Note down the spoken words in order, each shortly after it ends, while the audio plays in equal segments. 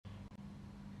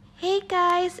Hey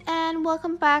guys, and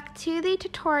welcome back to the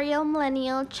Tutorial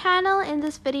Millennial channel. In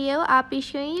this video, I'll be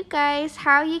showing you guys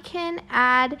how you can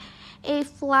add a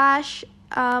flash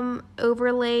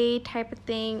overlay type of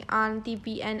thing on the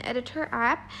VN Editor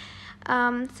app.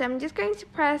 So I'm just going to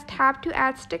press tab to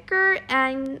add sticker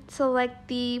and select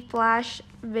the flash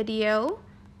video.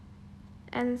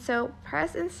 And so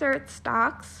press insert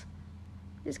stocks.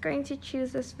 Just going to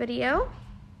choose this video.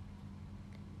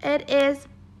 It is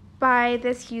by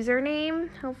this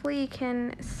username. Hopefully you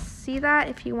can see that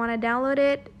if you want to download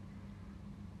it.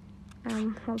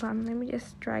 Hold on, let me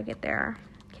just drag it there.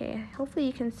 Okay, hopefully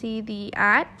you can see the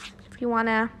ad if you want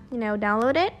to,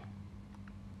 download it.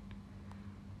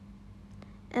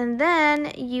 And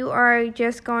then you are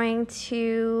just going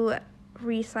to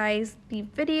resize the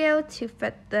video to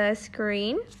fit the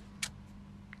screen.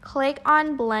 Click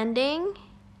on blending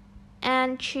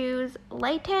and choose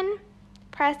lighten.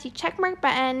 Press the checkmark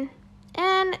button,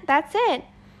 and that's it.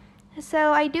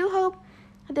 So I do hope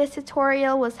this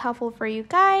tutorial was helpful for you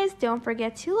guys. Don't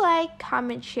forget to like,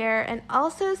 comment, share, and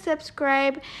also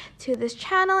subscribe to this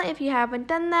channel if you haven't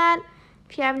done that.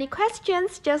 If you have any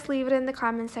questions, just leave it in the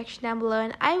comment section down below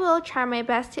and I will try my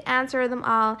best to answer them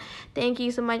all. Thank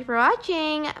you so much for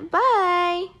watching.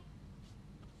 Bye!